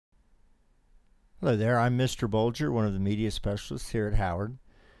Hello there, I'm Mr. Bolger, one of the media specialists here at Howard. I'm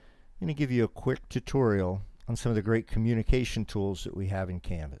going to give you a quick tutorial on some of the great communication tools that we have in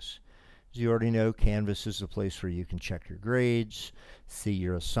Canvas. As you already know, Canvas is the place where you can check your grades, see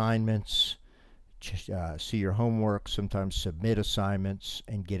your assignments, see your homework, sometimes submit assignments,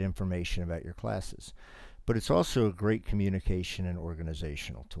 and get information about your classes. But it's also a great communication and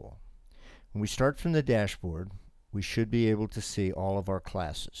organizational tool. When we start from the dashboard, we should be able to see all of our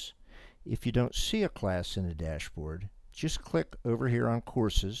classes. If you don't see a class in the dashboard, just click over here on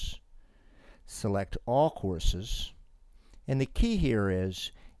Courses, select All Courses, and the key here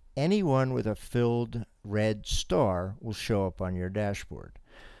is anyone with a filled red star will show up on your dashboard.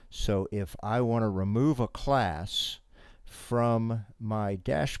 So if I want to remove a class from my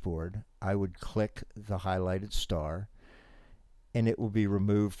dashboard, I would click the highlighted star and it will be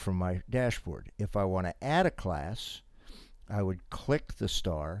removed from my dashboard. If I want to add a class, I would click the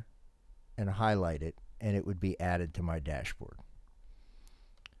star and highlight it, and it would be added to my dashboard.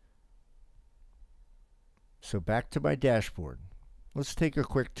 So back to my dashboard. Let's take a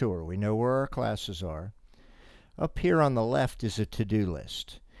quick tour. We know where our classes are. Up here on the left is a to-do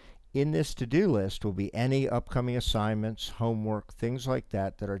list. In this to-do list will be any upcoming assignments, homework, things like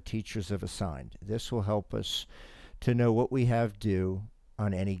that that our teachers have assigned. This will help us to know what we have due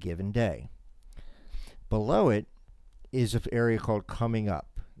on any given day. Below it is an area called Coming Up.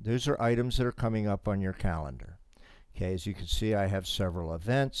 Those are items that are coming up on your calendar. Okay, as you can see, I have several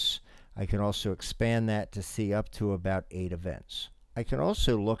events. I can also expand that to see up to about 8 events. I can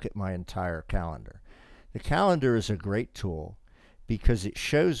also look at my entire calendar. The calendar is a great tool because it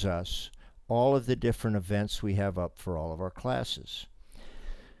shows us all of the different events we have up for all of our classes.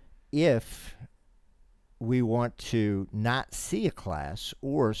 If we want to not see a class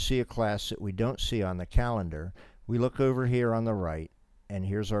or see a class that we don't see on the calendar, we look over here on the right, and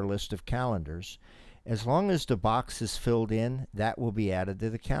here's our list of calendars. As long as the box is filled in, that will be added to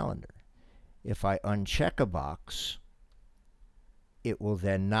the calendar. If I uncheck a box, it will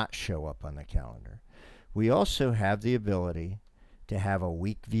then not show up on the calendar. We also have the ability to have a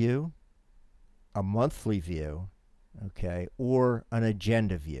week view, a monthly view, okay, or an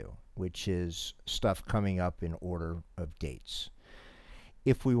agenda view, which is stuff coming up in order of dates.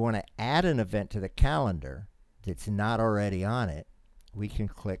 If we want to add an event to the calendar that's not already on it, we can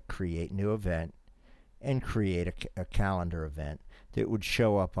click Create New Event and create a calendar event that would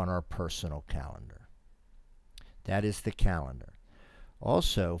show up on our personal calendar. That is the calendar.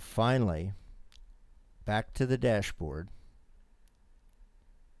 Also, finally, back to the dashboard,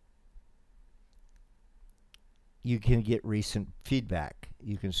 you can get recent feedback.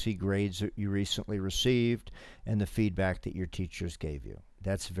 You can see grades that you recently received and the feedback that your teachers gave you.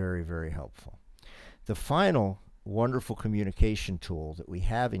 That's very, very helpful. The final wonderful communication tool that we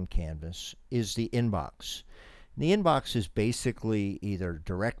have in Canvas is the inbox. And the inbox is basically either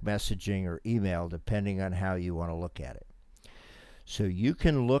direct messaging or email, depending on how you want to look at it. So you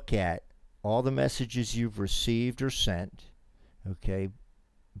can look at all the messages you've received or sent, okay,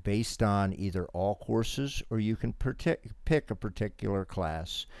 based on either all courses, or you can pick a particular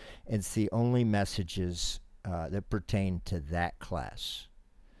class and see only messages that pertain to that class.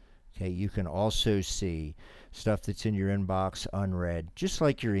 Okay, you can also see stuff that's in your inbox unread, just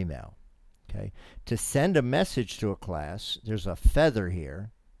like your email. Okay, to send a message to a class, there's a feather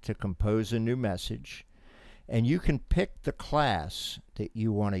here to compose a new message, and you can pick the class that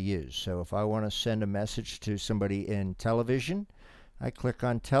you want to use. So if I want to send a message to somebody in television, I click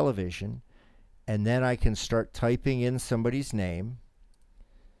on television, and then I can start typing in somebody's name,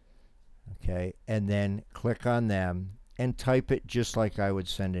 okay, and then click on them and type it just like I would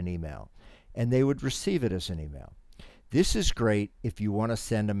send an email, and they would receive it as an email. This is great if you want to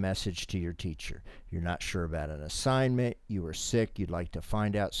send a message to your teacher. You're not sure about an assignment, you are sick, you'd like to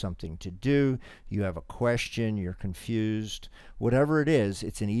find out something to do, you have a question, you're confused. Whatever it is,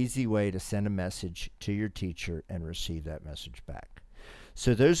 it's an easy way to send a message to your teacher and receive that message back.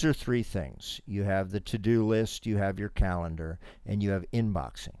 So those are 3 things. You have the to-do list, you have your calendar, and you have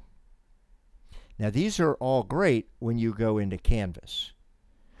inboxing. Now these are all great when you go into Canvas.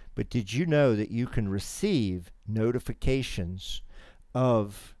 But did you know that you can receive notifications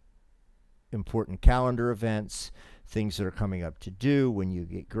of important calendar events, things that are coming up to do, when you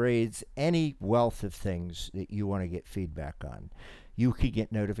get grades, any wealth of things that you want to get feedback on? You could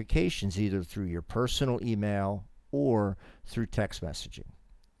get notifications either through your personal email or through text messaging.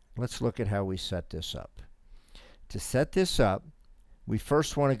 Let's look at how we set this up. To set this up, we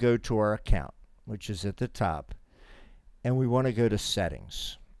first want to go to our account, which is at the top, and we want to go to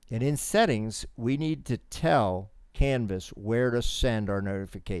Settings. And in Settings, we need to tell Canvas where to send our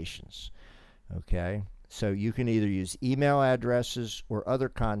notifications. Okay, so you can either use email addresses or other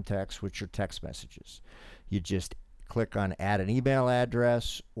contacts, which are text messages. You just click on add an email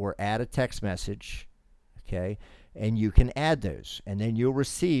address or add a text message, okay, and you can add those, and then you'll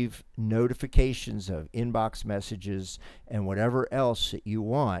receive notifications of inbox messages and whatever else that you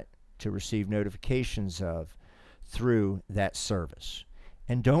want to receive notifications of through that service.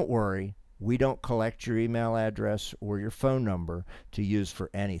 And don't worry, we don't collect your email address or your phone number to use for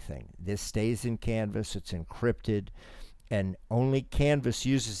anything. This stays in Canvas, it's encrypted, and only Canvas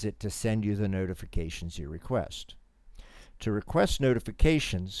uses it to send you the notifications you request. To request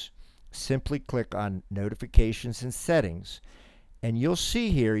notifications, simply click on Notifications and Settings, and you'll see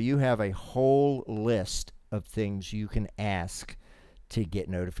here you have a whole list of things you can ask to get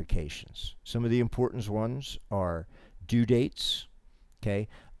notifications. Some of the important ones are due dates, okay,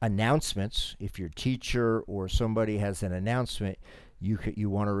 announcements. If your teacher or somebody has an announcement, you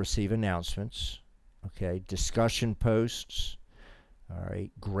want to receive announcements, okay, discussion posts, all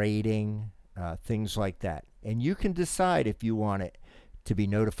right, grading, things like that. And you can decide if you want it to be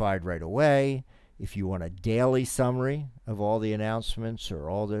notified right away, if you want a daily summary of all the announcements or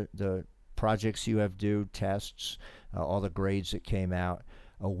all the projects you have due, tests, all the grades that came out,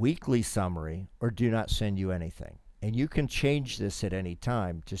 a weekly summary, or do not send you anything. And you can change this at any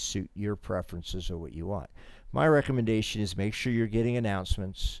time to suit your preferences or what you want. My recommendation is make sure you're getting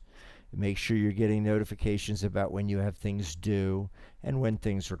announcements, make sure you're getting notifications about when you have things due and when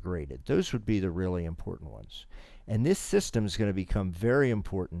things are graded. Those would be the really important ones. And this system is going to become very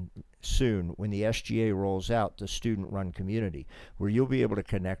important soon when the SGA rolls out the student-run community, where you'll be able to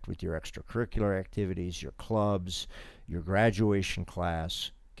connect with your extracurricular activities, your clubs, your graduation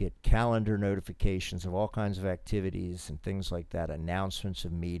class, get calendar notifications of all kinds of activities and things like that, announcements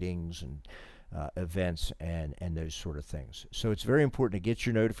of meetings and events and those sort of things. So it's very important to get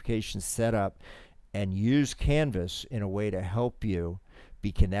your notifications set up and use Canvas in a way to help you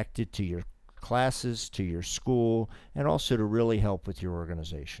be connected to your classes, to your school, and also to really help with your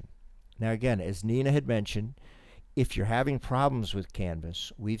organization. Now again, as Nina had mentioned, if you're having problems with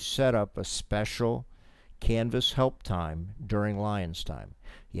Canvas, we've set up a special Canvas help time during Lions Time.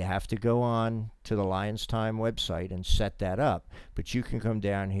 You have to go on to the Lions Time website and set that up, but you can come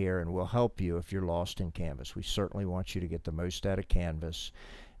down here and we'll help you if you're lost in Canvas. We certainly want you to get the most out of Canvas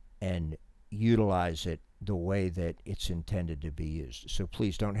and utilize it the way that it's intended to be used. So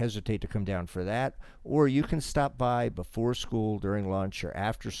please don't hesitate to come down for that, or you can stop by before school, during lunch, or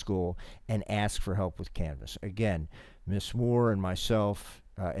after school and ask for help with Canvas. Again, Miss Moore and myself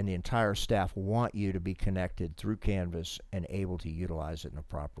and the entire staff want you to be connected through Canvas and able to utilize it in a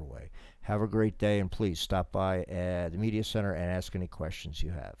proper way. Have a great day, and please stop by at the Media Center and ask any questions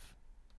you have.